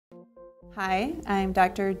Hi, I'm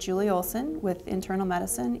Dr. Julie Olson with Internal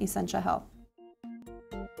Medicine, Essentia Health.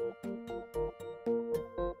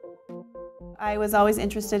 I was always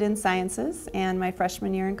interested in sciences, and my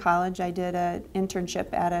freshman year in college I did an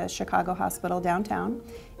internship at a Chicago hospital downtown,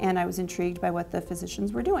 and I was intrigued by what the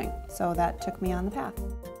physicians were doing, so that took me on the path.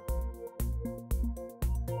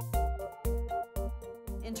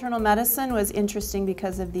 Internal medicine was interesting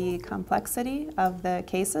because of the complexity of the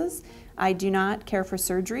cases. I do not care for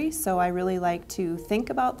surgery, so I really like to think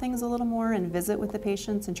about things a little more and visit with the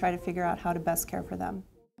patients and try to figure out how to best care for them.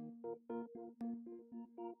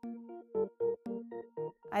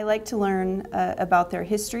 I like to learn about their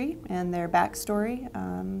history and their backstory.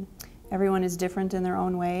 Everyone is different in their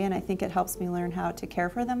own way, and I think it helps me learn how to care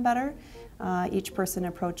for them better. Each person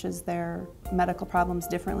approaches their medical problems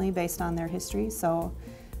differently based on their history, so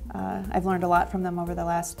I've learned a lot from them over the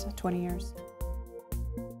last 20 years.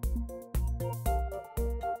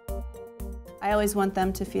 I always want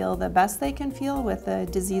them to feel the best they can feel with the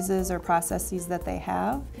diseases or processes that they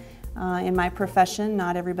have. In my profession,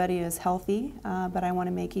 not everybody is healthy, but I want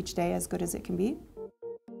to make each day as good as it can be.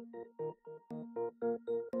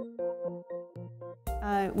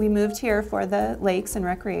 We moved here for the lakes and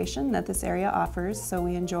recreation that this area offers, so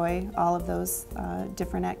we enjoy all of those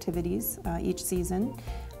different activities each season.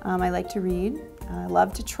 I like to read,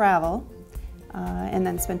 love to travel, and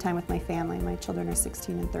then spend time with my family. My children are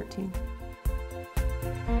 16 and 13.